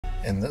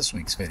In this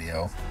week's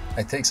video,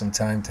 I take some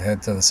time to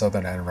head to the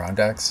Southern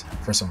Adirondacks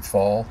for some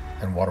fall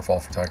and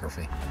waterfall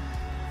photography.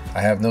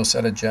 I have no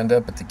set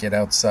agenda but to get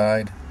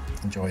outside,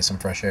 enjoy some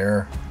fresh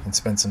air, and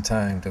spend some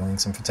time doing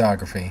some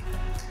photography.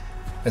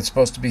 It's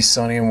supposed to be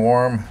sunny and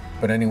warm,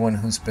 but anyone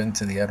who's been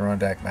to the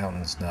Adirondack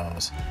Mountains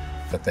knows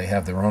that they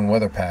have their own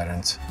weather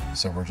patterns,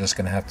 so we're just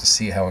going to have to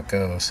see how it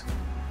goes.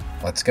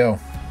 Let's go.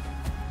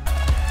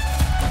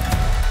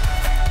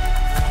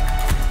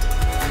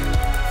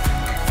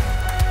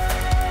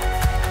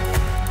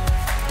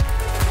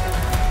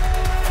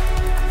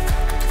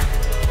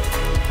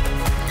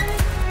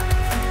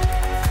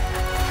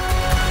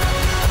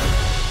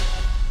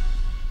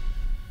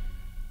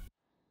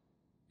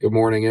 Good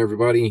morning,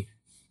 everybody.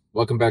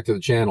 Welcome back to the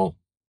channel.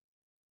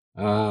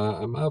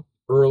 I'm up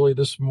early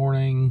this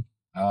morning,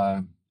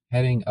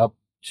 heading up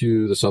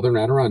to the Southern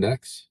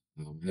Adirondacks.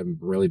 Haven't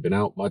really been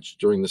out much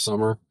during the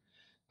summer,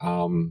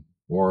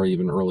 or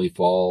even early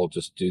fall,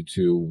 just due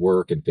to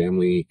work and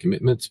family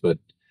commitments, but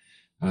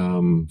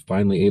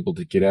finally able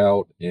to get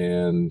out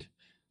and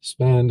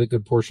spend a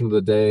good portion of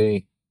the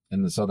day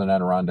in the Southern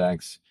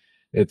Adirondacks.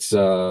 It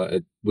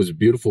was a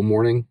beautiful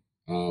morning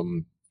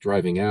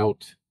driving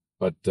out,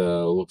 but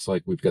looks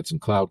like we've got some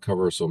cloud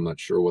cover, so I'm not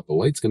sure what the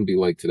light's going to be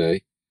like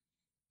today.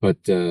 But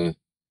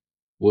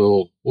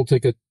we'll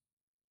take a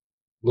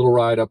little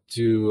ride up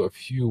to a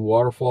few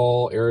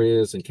waterfall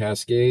areas and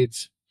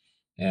cascades,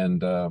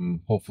 and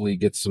hopefully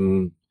get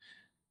some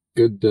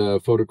good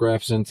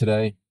photographs in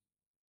today.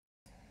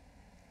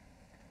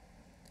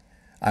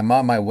 I'm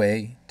on my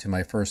way to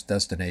my first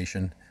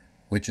destination,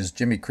 which is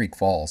Jimmy Creek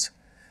Falls.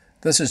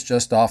 This is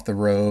just off the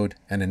road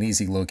and an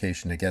easy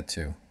location to get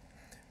to.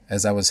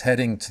 As I was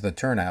heading to the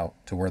turnout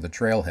to where the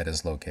trailhead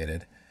is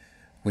located,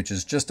 which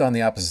is just on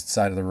the opposite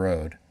side of the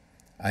road,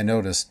 I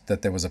noticed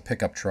that there was a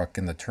pickup truck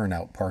in the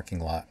turnout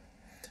parking lot.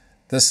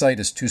 This site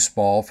is too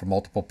small for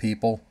multiple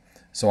people,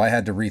 so I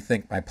had to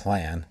rethink my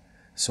plan,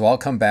 so I'll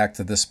come back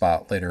to this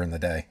spot later in the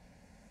day.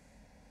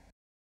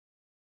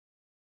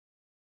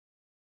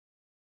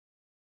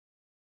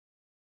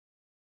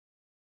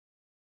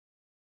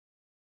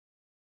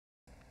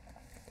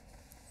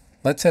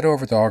 Let's head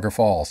over to Auger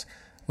Falls,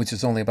 which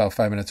is only about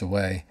 5 minutes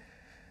away.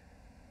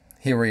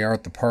 Here we are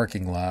at the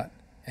parking lot,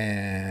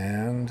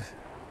 and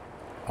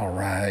all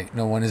right,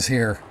 no one is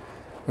here,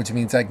 which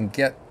means I can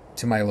get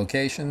to my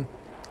location,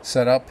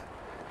 set up,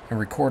 and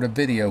record a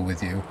video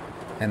with you,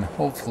 and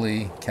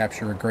hopefully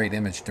capture a great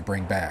image to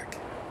bring back.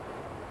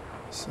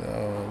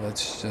 So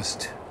let's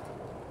just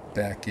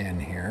back in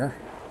here.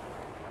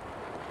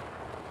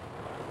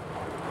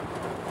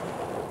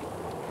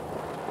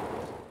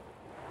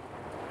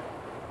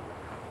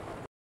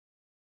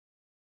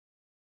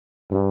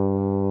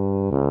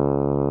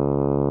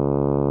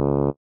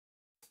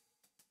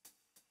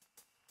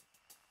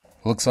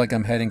 Looks like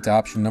I'm heading to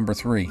option number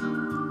 3.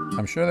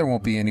 I'm sure there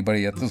won't be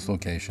anybody at this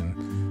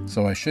location,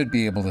 so I should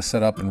be able to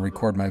set up and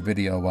record my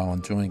video while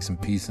enjoying some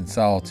peace and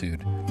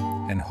solitude,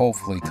 and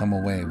hopefully come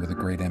away with a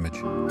great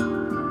image.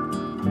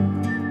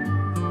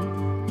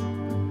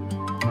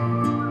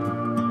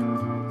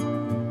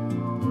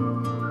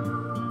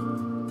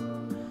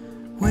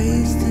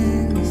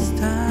 Wasting this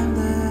time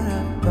that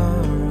I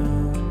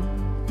borrowed,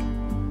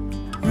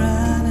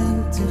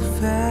 running too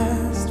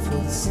fast for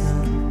the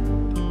sun,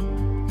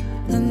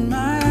 and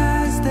my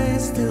eyes, they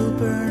still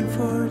burn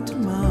for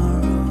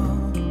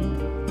tomorrow.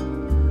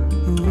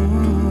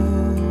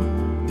 Ooh,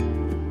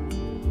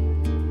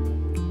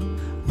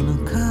 wanna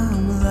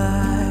come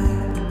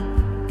alive.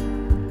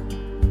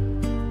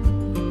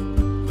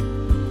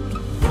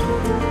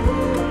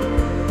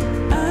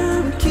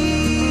 I'm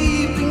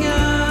keeping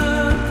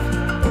up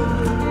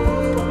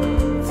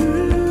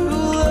through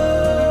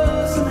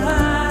lows and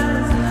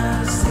highs, and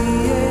I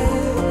see it.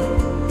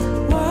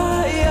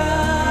 Why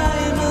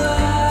I'm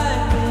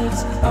alive,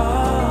 it's all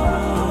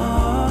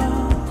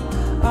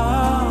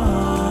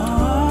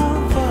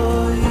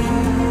for you.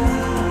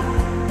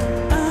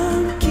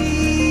 I'm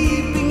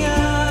keeping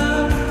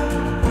up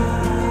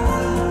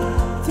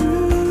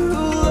through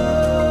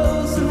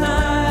lows and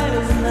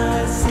highs, and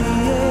I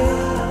see it.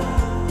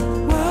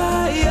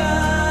 Why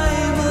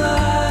I'm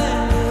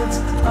alive, it's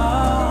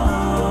all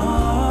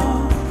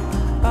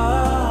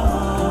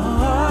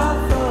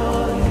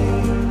for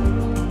you.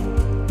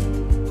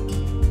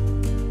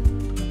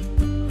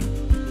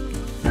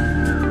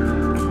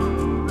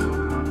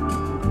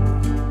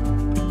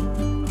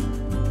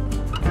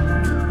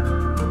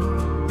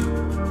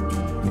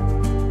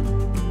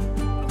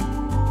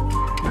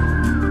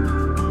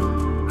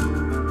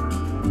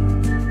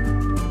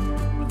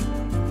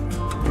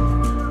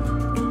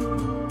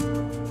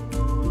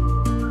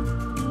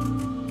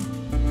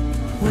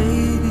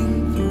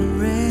 Waiting for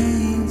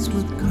rains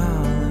would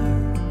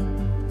color,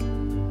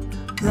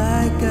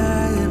 like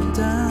I have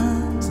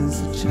done since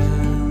a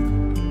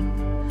child,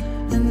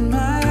 and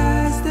my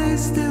eyes, they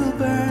still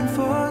burn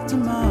for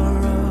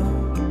tomorrow.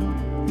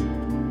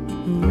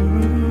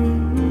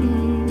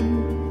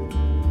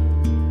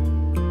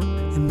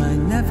 It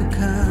might never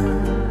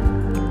come.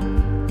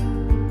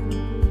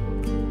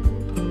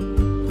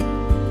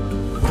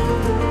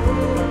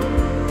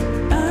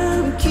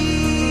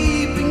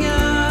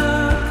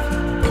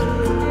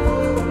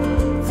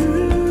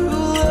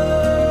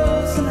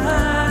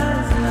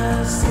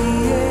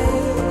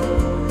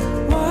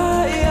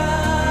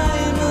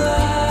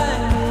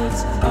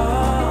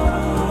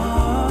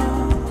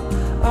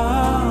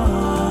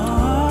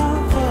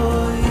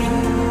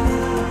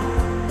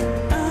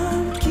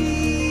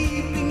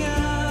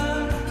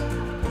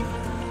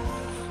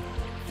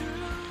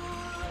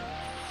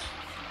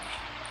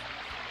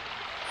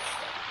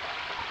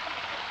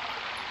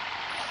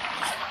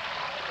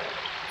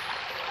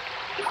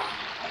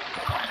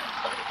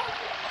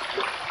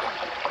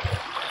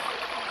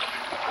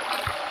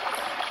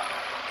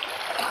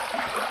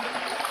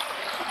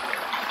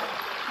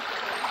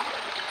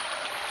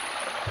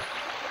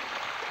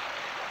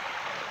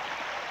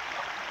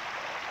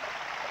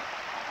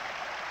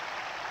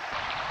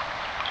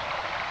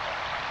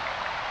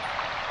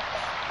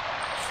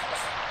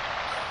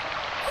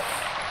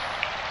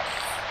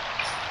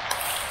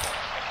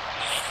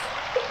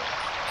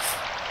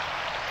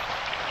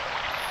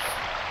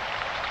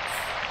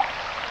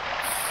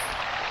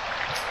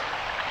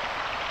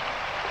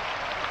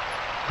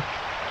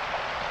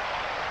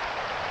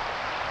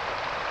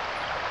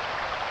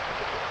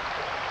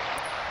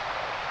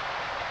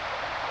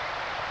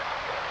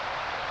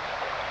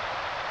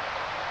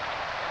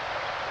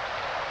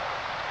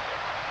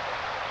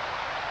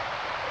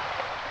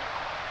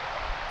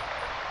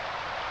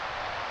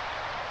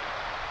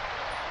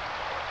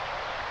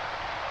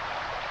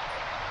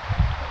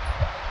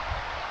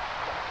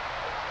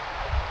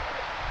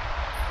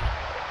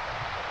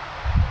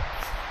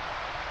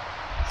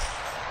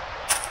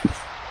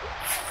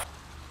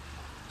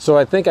 So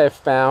I think I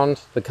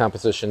found the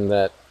composition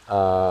that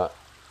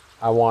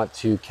I want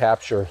to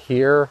capture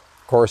here.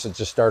 Of course, it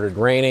just started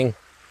raining,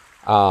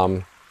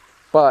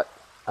 but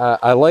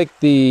I like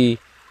the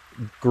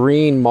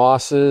green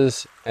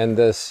mosses and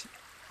this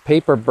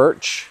paper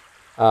birch.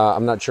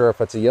 I'm not sure if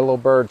it's a yellow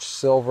birch,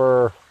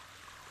 silver,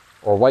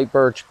 or white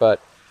birch,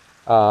 but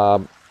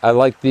I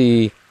like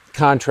the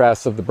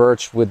contrast of the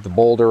birch with the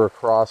boulder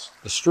across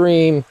the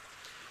stream.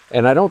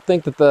 And I don't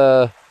think that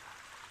the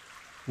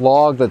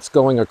log that's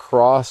going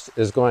across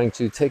is going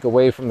to take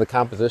away from the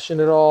composition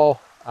at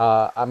all.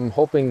 I'm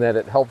hoping that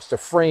it helps to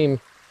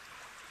frame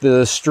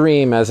the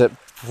stream as it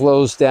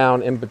flows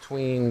down in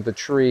between the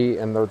tree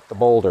and the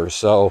boulder.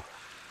 So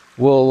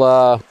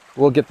we'll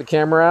get the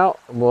camera out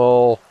and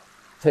we'll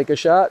take a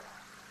shot,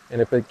 and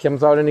if it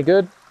comes out any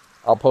good,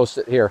 I'll post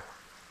it here.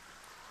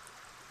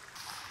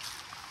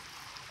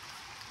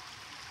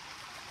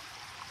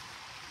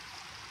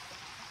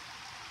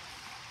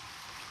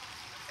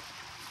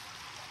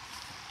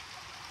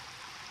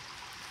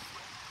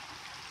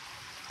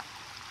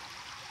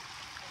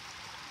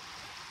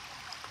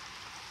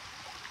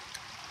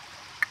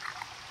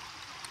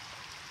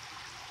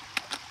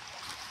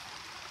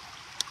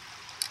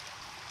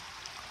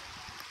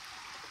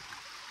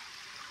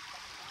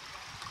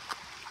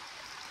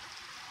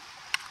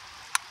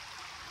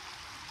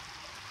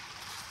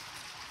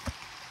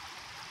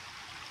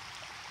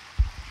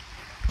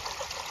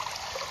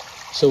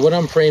 So what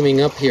I'm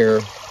framing up here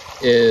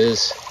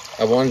is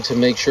I wanted to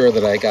make sure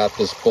that I got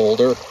this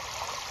boulder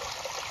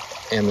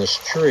and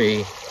this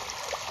tree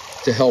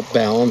to help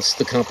balance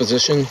the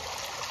composition.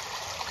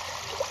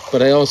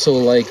 But I also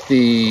like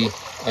the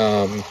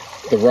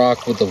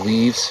rock with the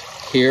leaves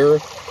here.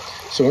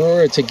 So in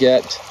order to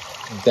get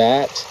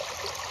that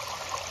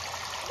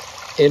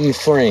in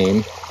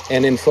frame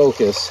and in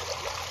focus,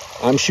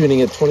 I'm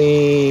shooting at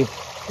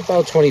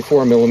about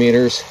 24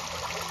 millimeters.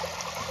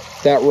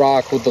 That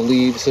rock with the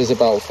leaves is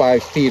about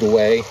 5 feet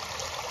away.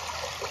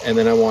 And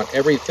then I want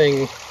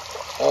everything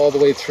all the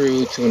way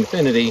through to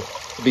infinity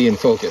to be in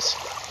focus.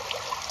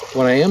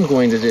 What I am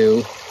going to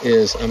do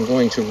is I'm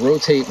going to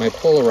rotate my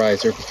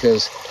polarizer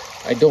because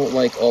I don't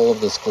like all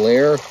of this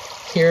glare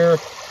here.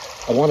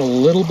 I want a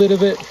little bit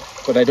of it,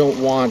 but I don't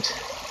want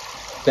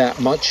that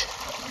much.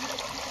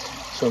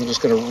 So I'm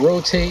just going to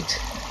rotate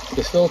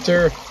the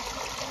filter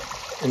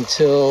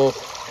until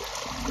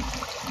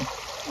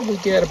we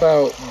get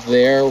about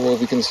there where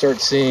we can start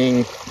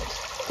seeing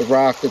the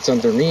rock that's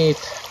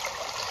underneath.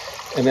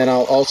 And then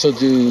I'll also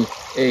do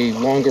a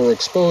longer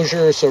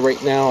exposure. So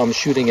right now I'm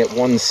shooting at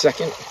 1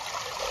 second.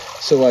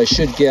 So I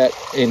should get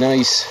a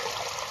nice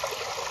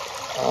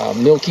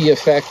milky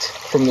effect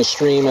from the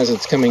stream as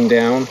it's coming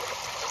down.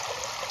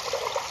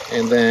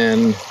 And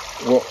then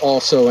we'll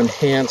also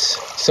enhance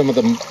some of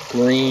the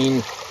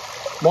green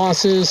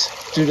mosses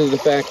due to the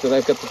fact that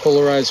I've got the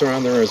polarizer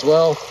on there as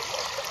well.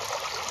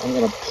 I'm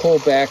going to pull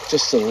back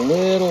just a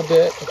little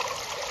bit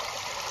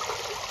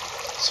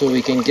so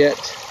we can get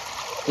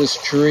this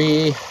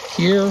tree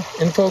here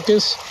in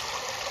focus.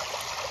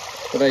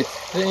 But I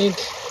think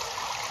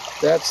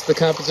that's the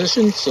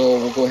composition, so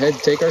we'll go ahead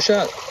and take our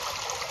shot.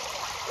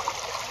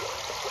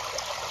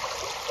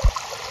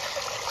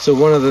 So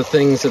one of the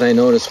things that I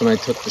noticed when I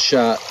took the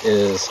shot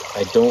is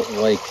I don't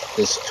like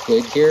this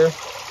twig here.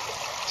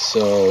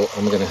 So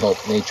I'm going to help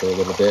nature a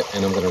little bit,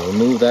 and I'm going to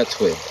remove that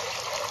twig.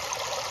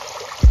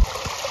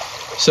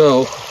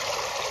 So,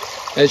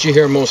 as you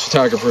hear most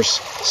photographers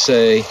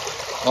say,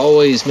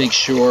 always make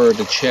sure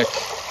to check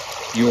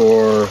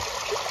your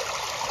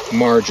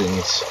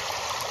margins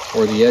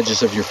or the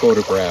edges of your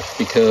photograph,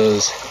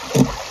 because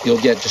you'll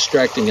get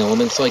distracting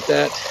elements like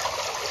that.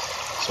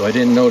 So I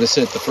didn't notice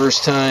it the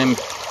first time,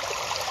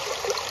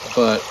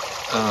 but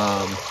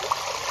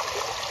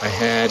I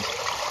had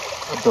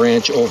a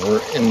branch over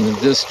in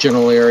this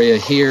general area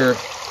here,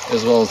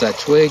 as well as that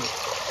twig.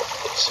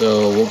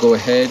 So we'll go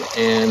ahead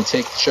and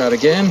take the shot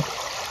again,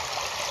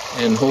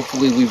 and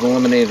hopefully we've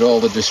eliminated all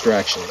the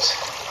distractions.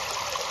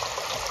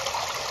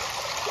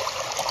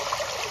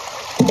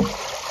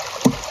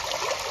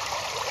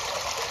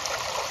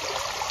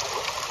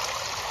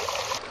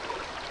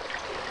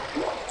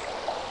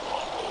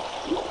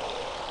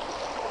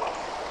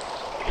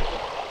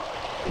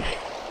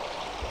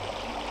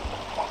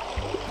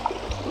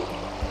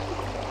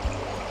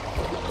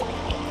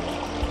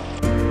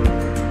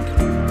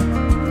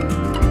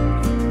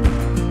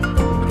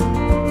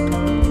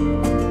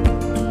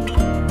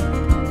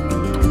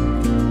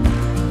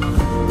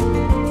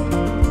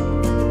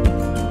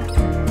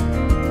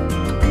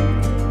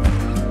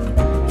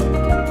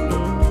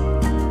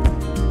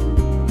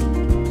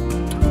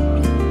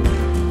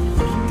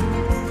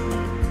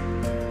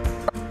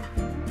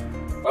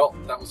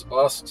 Was a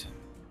bust.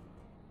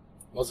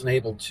 Wasn't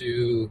able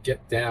to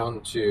get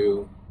down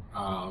to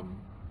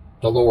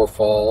the lower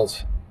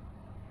falls.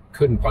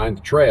 Couldn't find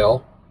the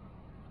trail.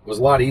 It was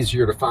a lot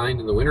easier to find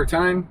in the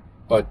wintertime,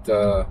 but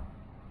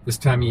this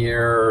time of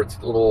year it's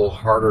a little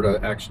harder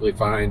to actually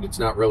find. It's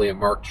not really a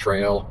marked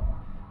trail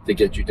to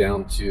get you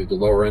down to the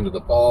lower end of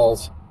the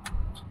falls.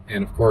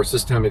 And of course,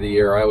 this time of the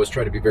year, I always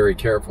try to be very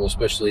careful,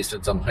 especially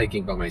since I'm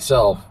hiking by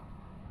myself,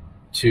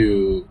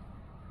 to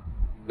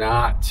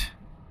not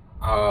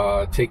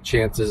take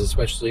chances,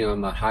 especially on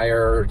the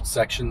higher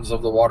sections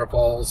of the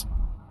waterfalls,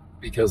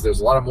 because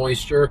there's a lot of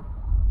moisture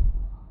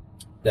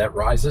that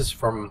rises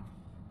from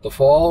the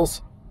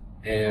falls.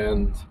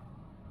 And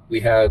we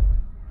had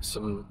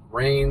some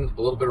rain,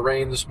 a little bit of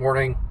rain this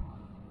morning.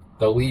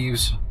 The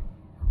leaves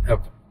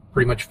have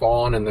pretty much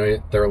fallen and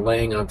they're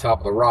laying on top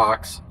of the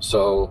rocks,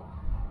 so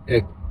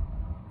it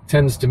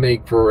tends to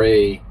make for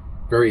a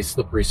very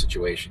slippery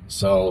situation.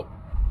 So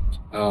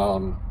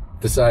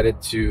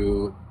decided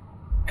to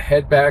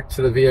head back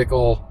to the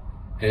vehicle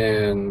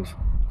and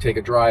take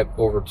a drive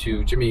over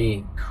to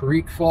Jimmy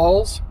Creek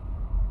Falls,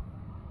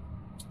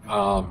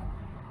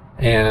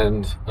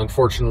 and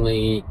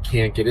unfortunately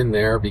can't get in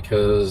there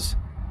because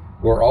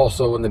we're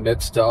also in the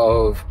midst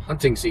of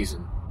hunting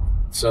season.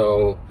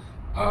 So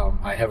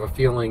I have a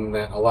feeling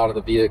that a lot of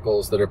the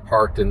vehicles that are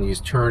parked in these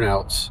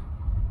turnouts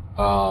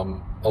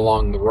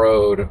along the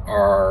road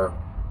are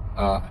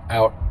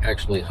out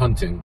actually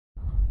hunting.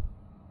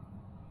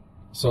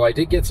 So I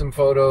did get some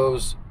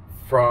photos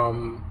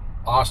from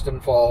Austin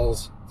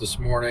Falls this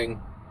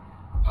morning.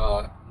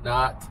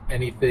 Not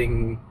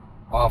anything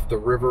off the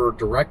river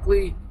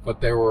directly,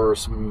 but there were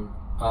some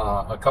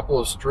a couple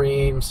of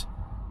streams,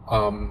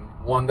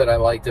 one that I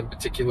liked in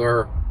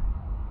particular,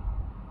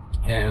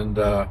 and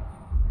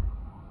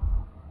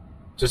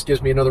just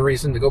gives me another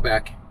reason to go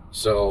back.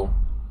 So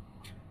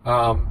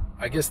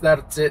I guess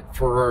that's it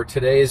for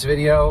today's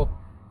video.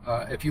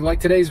 If you like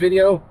today's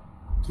video,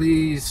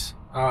 please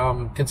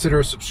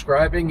consider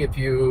subscribing if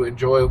you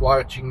enjoy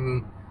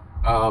watching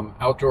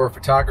outdoor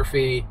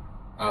photography,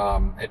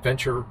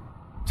 adventure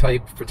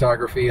type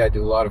photography. I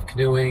do a lot of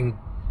canoeing,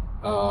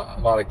 a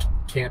lot of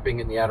camping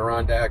in the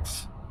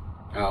Adirondacks,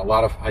 a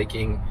lot of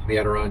hiking in the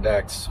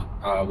Adirondacks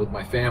with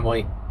my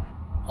family.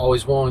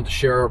 Always willing to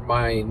share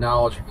my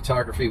knowledge of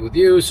photography with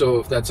you, so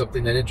if that's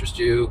something that interests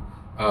you,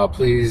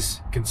 please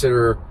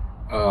consider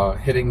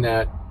hitting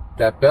that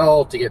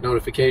bell to get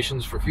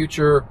notifications for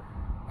future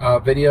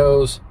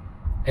videos.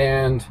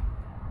 And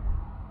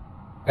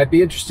I'd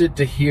be interested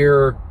to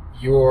hear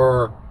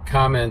your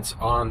comments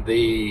on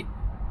the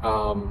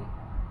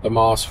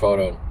moss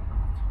photo.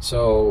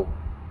 So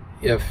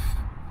if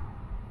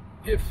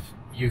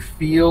you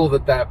feel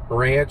that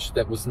branch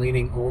that was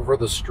leaning over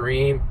the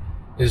stream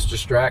is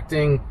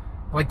distracting,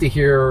 I'd like to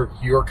hear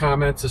your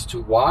comments as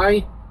to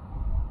why.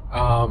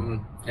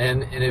 And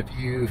if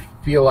you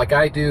feel like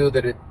I do,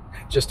 that it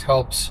just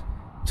helps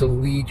to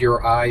lead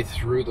your eye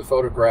through the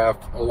photograph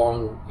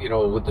along,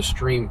 with the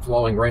stream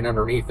flowing right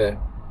underneath it,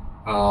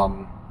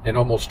 and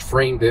almost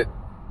framed it,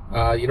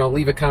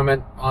 leave a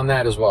comment on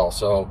that as well.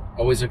 So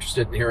always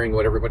interested in hearing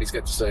what everybody's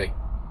got to say.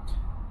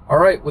 All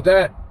right, with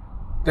that,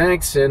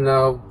 thanks, and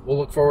we'll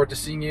look forward to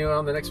seeing you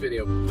on the next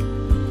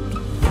video.